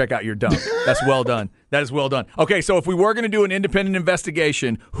people go check out your dunk. That's well done. That is well done. Okay, so if we were going to do an independent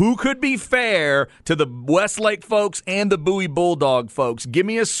investigation, who could be fair to the Westlake folks and the Bowie Bulldog folks? Give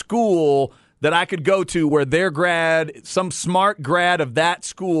me a school that I could go to where their grad, some smart grad of that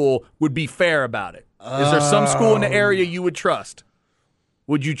school would be fair about it. Is there some school in the area you would trust?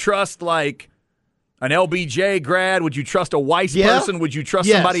 Would you trust like an LBJ grad? Would you trust a Weiss person? Would you trust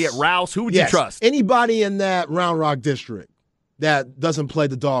somebody at Rouse? Who would you trust? Anybody in that Round Rock district that doesn't play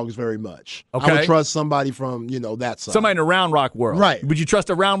the Dogs very much. Okay. I would trust somebody from, that side. Somebody in the Round Rock world. Right. Would you trust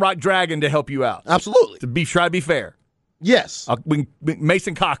a Round Rock Dragon to help you out? Absolutely. Try to be fair. Yes.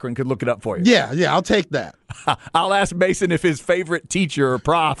 Mason Cochran could look it up for you. Yeah, I'll take that. I'll ask Mason if his favorite teacher or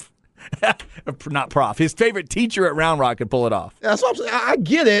prof, not prof, his favorite teacher at Round Rock could pull it off. That's what I'm saying. I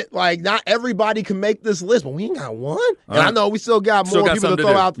get it. Like, not everybody can make this list, but we ain't got one. And I know we still got more people to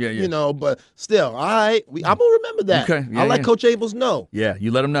throw out, but still, all right. I'm going to remember that. Okay. Yeah, I'll let Coach Abels know. Yeah,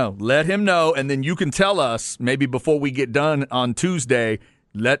 you let him know. Let him know, and then you can tell us, maybe before we get done on Tuesday,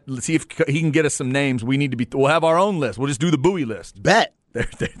 let's see if he can get us some names. We'll have our own list. We'll just do the Bowie list. Bet.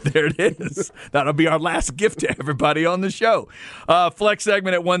 There it is. That'll be our last gift to everybody on the show. Flex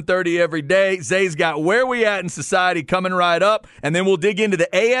segment at 1:30 every day. Zay's got Where We At in Society coming right up, and then we'll dig into the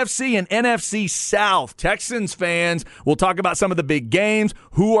AFC and NFC South. Texans fans, we'll talk about some of the big games.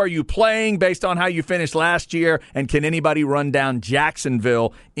 Who are you playing based on how you finished last year, and can anybody run down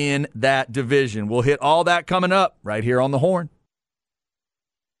Jacksonville in that division? We'll hit all that coming up right here on The Horn.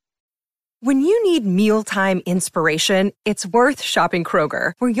 When you need mealtime inspiration, it's worth shopping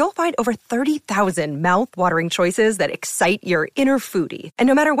Kroger, where you'll find over 30,000 mouth-watering choices that excite your inner foodie. And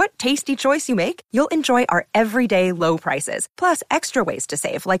no matter what tasty choice you make, you'll enjoy our everyday low prices, plus extra ways to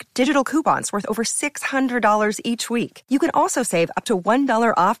save, like digital coupons worth over $600 each week. You can also save up to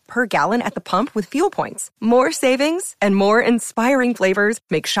 $1 off per gallon at the pump with fuel points. More savings and more inspiring flavors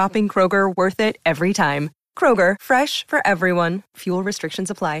make shopping Kroger worth it every time. Kroger, fresh for everyone. Fuel restrictions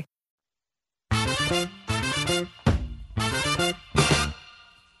apply.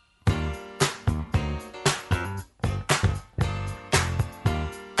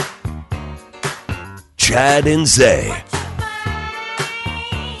 Chad and Zay.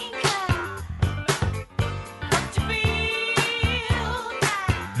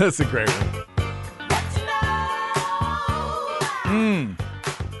 That's a great one.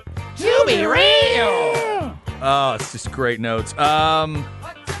 To be real. Oh, it's just great notes.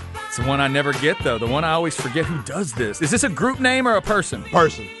 It's the one I never get, though. The one I always forget who does this. Is this a group name or a person?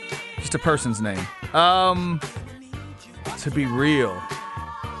 Person. Just a person's name. To be real.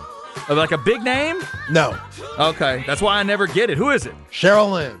 Like a big name? No. Okay. That's why I never get it. Who is it?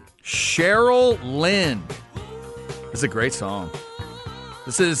 Cheryl Lynn. Cheryl Lynn. This is a great song.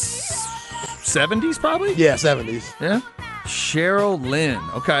 This is 70s probably? Yeah, 70s. Yeah. Cheryl Lynn.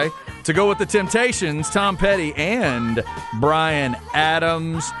 Okay. To go with the Temptations, Tom Petty and Bryan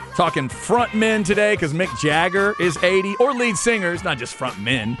Adams. Talking front men today because Mick Jagger is 80. Or lead singers, not just front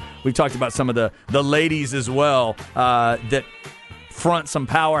men. We've talked about some of the ladies as well that front some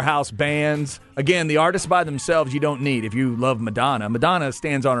powerhouse bands. Again, the artists by themselves you don't need if you love Madonna. Madonna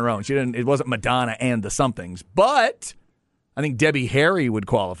stands on her own. It wasn't Madonna and the somethings. But I think Debbie Harry would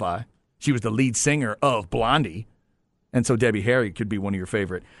qualify. She was the lead singer of Blondie. And so Debbie Harry could be one of your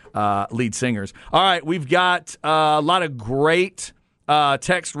favorite lead singers. All right, we've got a lot of great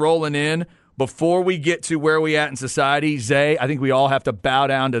text rolling in. Before we get to Where We At in Society, Zay, I think we all have to bow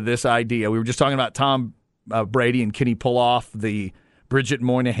down to this idea. We were just talking about Tom Brady and can he pull off the Bridget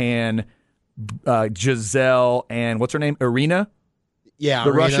Moynihan, Giselle, and what's her name? Irina? Yeah,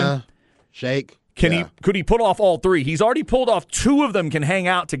 the Irina, Russian? Shake. Could he pull off all three? He's already pulled off two of them can hang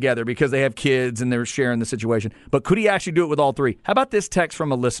out together because they have kids and they're sharing the situation. But could he actually do it with all three? How about this text from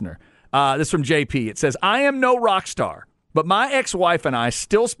a listener? This is from JP. It says, I am no rock star, but my ex-wife and I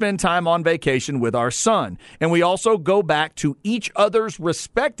still spend time on vacation with our son. And we also go back to each other's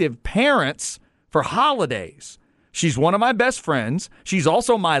respective parents for holidays. She's one of my best friends. She's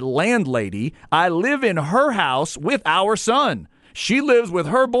also my landlady. I live in her house with our son. She lives with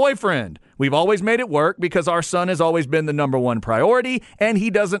her boyfriend. We've always made it work because our son has always been the number one priority, and he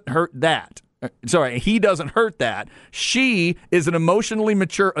doesn't hurt that. He doesn't hurt that. She is an emotionally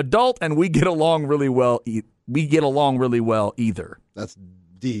mature adult, and we get along really well. Either. That's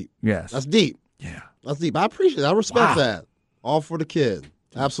deep. Yes. That's deep. Yeah. That's deep. I appreciate it. I respect that. All for the kid.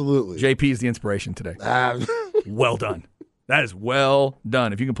 Absolutely. JP is the inspiration today. Well done. That is well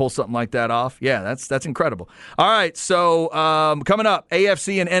done. If you can pull something like that off, yeah, that's incredible. All right, so coming up,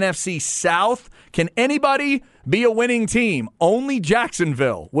 AFC and NFC South. Can anybody be a winning team? Only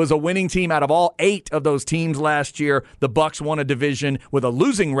Jacksonville was a winning team out of all 8 of those teams last year. The Bucs won a division with a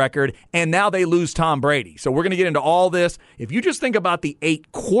losing record, and now they lose Tom Brady. So we're going to get into all this. If you just think about the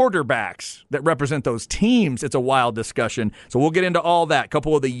 8 quarterbacks that represent those teams, it's a wild discussion. So we'll get into all that. A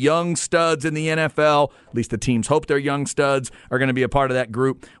couple of the young studs in the NFL, at least the teams hope they're young studs, are going to be a part of that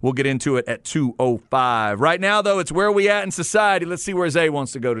group. We'll get into it at 2:05. Right now, though, it's where we at in society. Let's see where Zay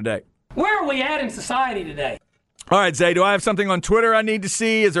wants to go today. Where are we at in society today? All right, Zay, do I have something on Twitter I need to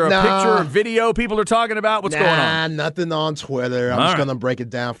see? Is there a picture or video people are talking about? What's going on? Nothing on Twitter. I'm just going to break it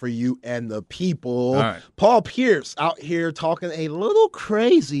down for you and the people. All right. Paul Pierce out here talking a little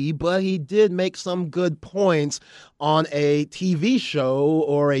crazy, but he did make some good points on a TV show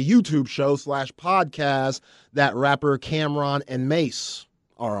or a YouTube show / podcast that rapper Cameron and Mace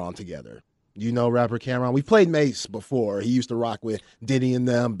are on together. You know rapper Cameron? We played Mace before. He used to rock with Diddy and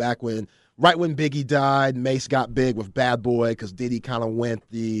them back when, right when Biggie died. Mace got big with Bad Boy because Diddy kind of went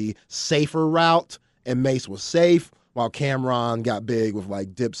the safer route and Mace was safe, while Cameron got big with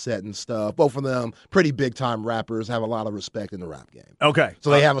like Dipset and stuff. Both of them pretty big time rappers, have a lot of respect in the rap game. Okay. So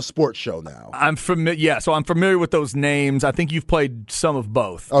they have a sports show now. I'm familiar with those names. I think you've played some of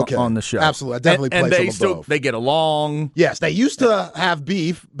both on the show. Absolutely. I definitely played some of both. They get along. Yes, they used to have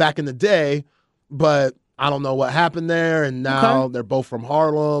beef back in the day, but I don't know what happened there, and now they're both from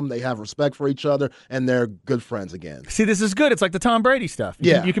Harlem. They have respect for each other, and they're good friends again. See, this is good. It's like the Tom Brady stuff.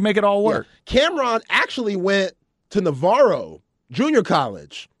 You can make it all work. Yeah. Cameron actually went to Navarro Junior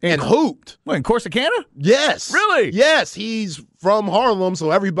College and hooped. What, in Corsicana? Yes. Really? Yes. He's from Harlem,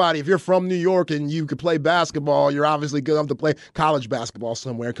 so everybody, if you're from New York and you could play basketball, you're obviously good enough to play college basketball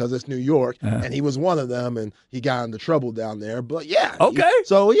somewhere because it's New York, and he was one of them, and he got into trouble down there. But, yeah. Okay.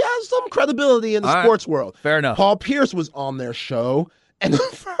 So he has some credibility in the sports world. Fair enough. Paul Pierce was on their show, and the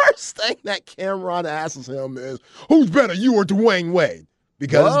first thing that Cameron asks him is, who's better, you or Dwayne Wade?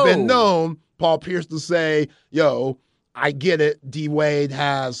 Because it's been known, Paul Pierce to say, yo, I get it, D-Wade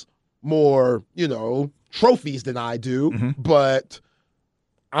has more, trophies than I do, but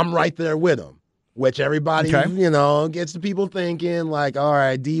I'm right there with him, which everybody, gets the people thinking like, all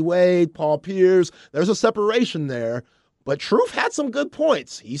right, D-Wade, Paul Pierce, there's a separation there. But Truth had some good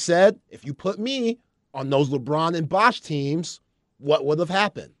points. He said, if you put me on those LeBron and Bosh teams, what would have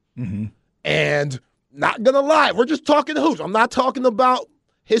happened? And not going to lie, we're just talking hoops. I'm not talking about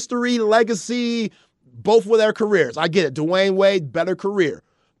history, legacy, both with their careers. I get it. Dwayne Wade, better career.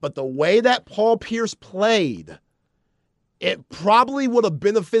 But the way that Paul Pierce played, it probably would have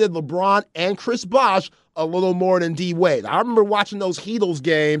benefited LeBron and Chris Bosh a little more than D-Wade. I remember watching those Heatles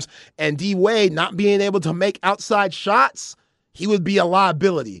games and D-Wade not being able to make outside shots. He would be a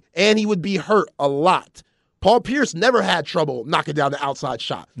liability, and he would be hurt a lot. Paul Pierce never had trouble knocking down the outside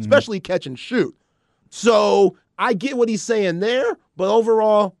shot, especially catch and shoot. So I get what he's saying there, but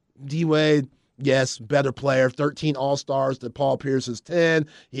overall, D-Wade, yes, better player, 13 All-Stars to Paul Pierce's 10.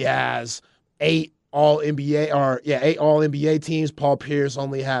 He has 8 All-NBA teams. Paul Pierce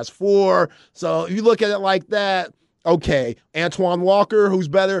only has 4. So if you look at it like that, okay, Antoine Walker, who's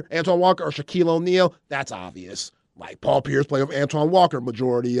better, Antoine Walker or Shaquille O'Neal? That's obvious. Like Paul Pierce played with Antoine Walker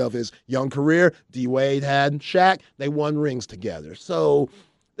majority of his young career. D-Wade had Shaq. They won rings together. So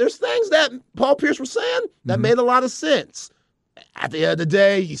there's things that Paul Pierce was saying that made a lot of sense. At the end of the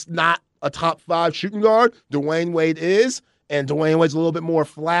day, he's not a top 5 shooting guard. Dwayne Wade is, and Dwayne Wade's a little bit more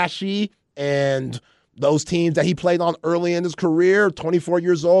flashy, and those teams that he played on early in his career, 24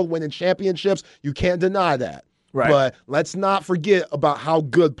 years old, winning championships, you can't deny that. Right. But let's not forget about how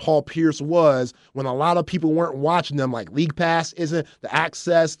good Paul Pierce was when a lot of people weren't watching them. Like League Pass isn't, the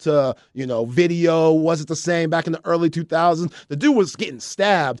access to, video wasn't the same back in the early 2000s. The dude was getting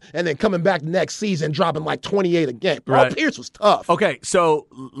stabbed and then coming back next season dropping like 28 a game. Paul Pierce was tough. Okay, so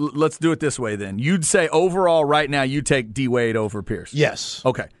let's do it this way then. You'd say overall right now you take D-Wade over Pierce. Yes.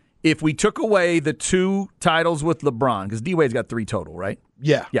 Okay. If we took away the 2 titles with LeBron, because D-Wade's got 3 total, right?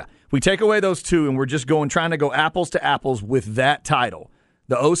 Yeah. Yeah. If we take away those 2 and we're just trying to go apples to apples with that title,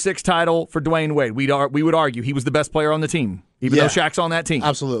 the 06 title for Dwayne Wade, we would argue he was the best player on the team, even though Shaq's on that team.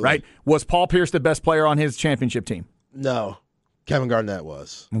 Absolutely. Right? Was Paul Pierce the best player on his championship team? No. Kevin Garnett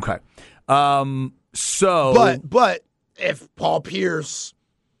was. Okay. But if Paul Pierce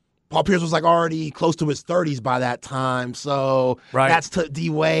was like already close to his 30s by that time, so that's D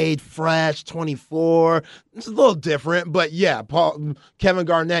Wade, fresh, 24. It's a little different, but yeah, Kevin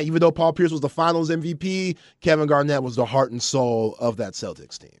Garnett. Even though Paul Pierce was the Finals MVP, Kevin Garnett was the heart and soul of that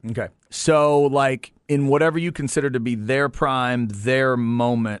Celtics team. Okay, so like in whatever you consider to be their prime, their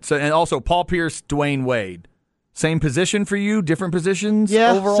moment. So and also Paul Pierce, Dwayne Wade. Same position for you? Different positions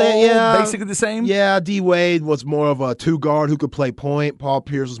overall? Basically the same? Yeah, D. Wade was more of a two-guard who could play point. Paul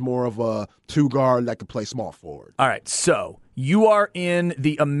Pierce was more of a two-guard that could play small forward. All right, so you are in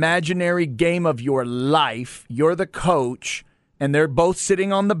the imaginary game of your life. You're the coach, and they're both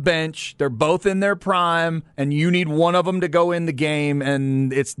sitting on the bench. They're both in their prime, and you need one of them to go in the game,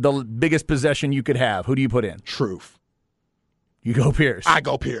 and it's the biggest possession you could have. Who do you put in? Truth. You go Pierce. I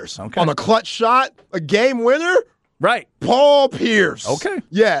go Pierce. Okay. On a clutch shot, a game winner? Right. Paul Pierce. Okay.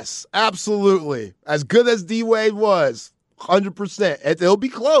 Yes, absolutely. As good as D. Wade was, 100%. It'll be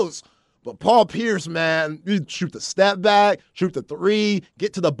close. But Paul Pierce, man, you shoot the step back, shoot the three,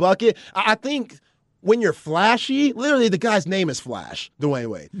 get to the bucket. I think when you're flashy, literally the guy's name is Flash, Dwayne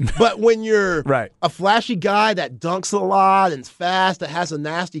Wade. But when you're a flashy guy that dunks a lot and is fast, that has a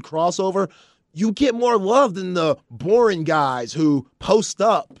nasty crossover, you get more love than the boring guys who post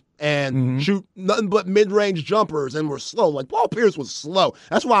up and shoot nothing but mid-range jumpers and were slow. Like, Paul Pierce was slow.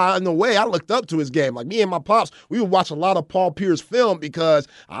 That's why, in a way, I looked up to his game. Like, me and my pops, we would watch a lot of Paul Pierce film because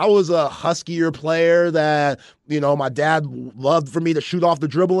I was a huskier player that, my dad loved for me to shoot off the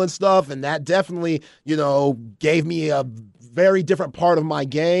dribble and stuff, and that definitely, gave me a very different part of my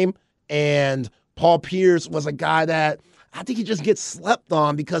game. And Paul Pierce was a guy that I think he just gets slept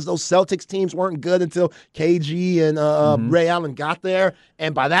on because those Celtics teams weren't good until KG and Ray Allen got there.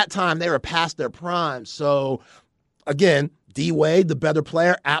 And by that time, they were past their prime. So, again, D. Wade, the better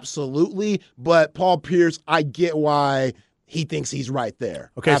player, absolutely. But Paul Pierce, I get why he thinks he's right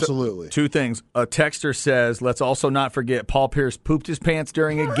there. Okay, absolutely. So 2 things. A texter says, let's also not forget Paul Pierce pooped his pants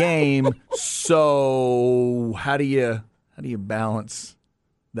during a game. So how do you balance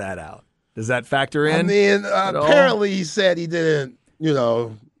that out? Does that factor in? I mean, apparently he said he didn't, he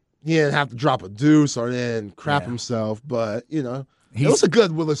didn't have to drop a deuce or then crap himself. But, it was a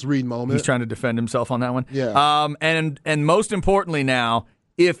good Willis Reed moment. He's trying to defend himself on that one. Yeah. And most importantly now,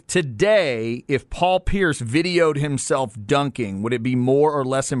 if Paul Pierce videoed himself dunking, would it be more or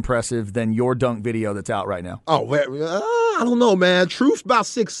less impressive than your dunk video that's out right now? Oh, I don't know, man. Truth about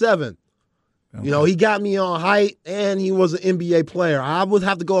 6'7". Okay. He got me on height, and he was an NBA player. I would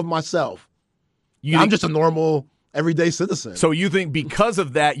have to go with myself. I'm just a normal, everyday citizen. So you think because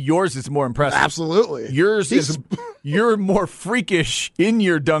of that, yours is more impressive? Absolutely. You're more freakish in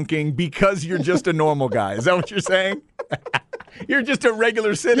your dunking because you're just a normal guy. Is that what you're saying? You're just a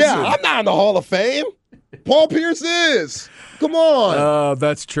regular citizen. Yeah, I'm not in the Hall of Fame. Paul Pierce is. Come on.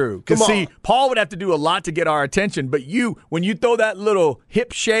 That's true. Because, see, Paul would have to do a lot to get our attention, but when you throw that little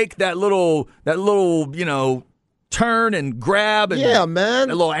hip shake, that little turn and grab and man.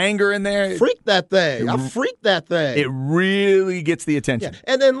 a little anger in there. Freak that thing. I freaked that thing. It really gets the attention. Yeah.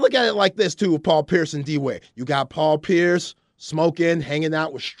 And then look at it like this, too, with Paul Pierce and D-Wade. You got Paul Pierce smoking, hanging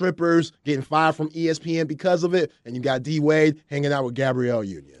out with strippers, getting fired from ESPN because of it, and you got D-Wade hanging out with Gabrielle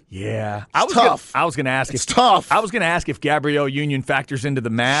Union. Yeah. It's tough. I was going to ask it's tough. I was going to ask if Gabrielle Union factors into the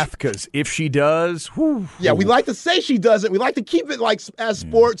math, because if she does, we like to say she doesn't. We like to keep it like as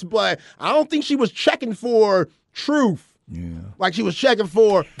sports, but I don't think she was checking for truth. Yeah. Like she was checking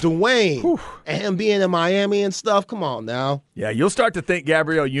for Dwayne and him being in Miami and stuff. Come on now. Yeah, you'll start to think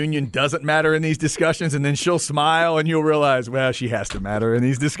Gabrielle Union doesn't matter in these discussions, and then she'll smile and you'll realize, well, she has to matter in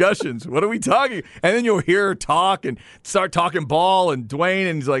these discussions. What are we talking? And then you'll hear her talk and start talking ball and Dwayne,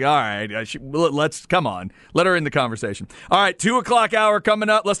 and he's like, all right, let's come on. Let her in the conversation. All right, 2 o'clock hour coming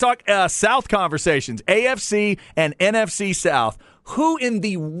up. Let's talk South conversations, AFC and NFC South. Who in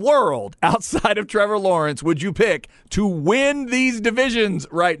the world outside of Trevor Lawrence would you pick to win these divisions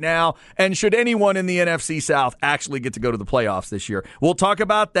right now? And should anyone in the NFC South actually get to go to the playoffs this year? We'll talk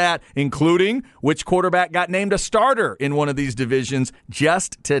about that, including which quarterback got named a starter in one of these divisions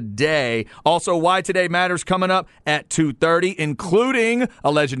just today. Also, why today matters coming up at 2:30, including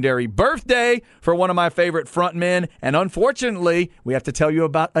a legendary birthday for one of my favorite frontmen. And unfortunately, we have to tell you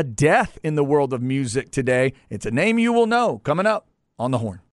about a death in the world of music today. It's a name you will know coming up on The Horn.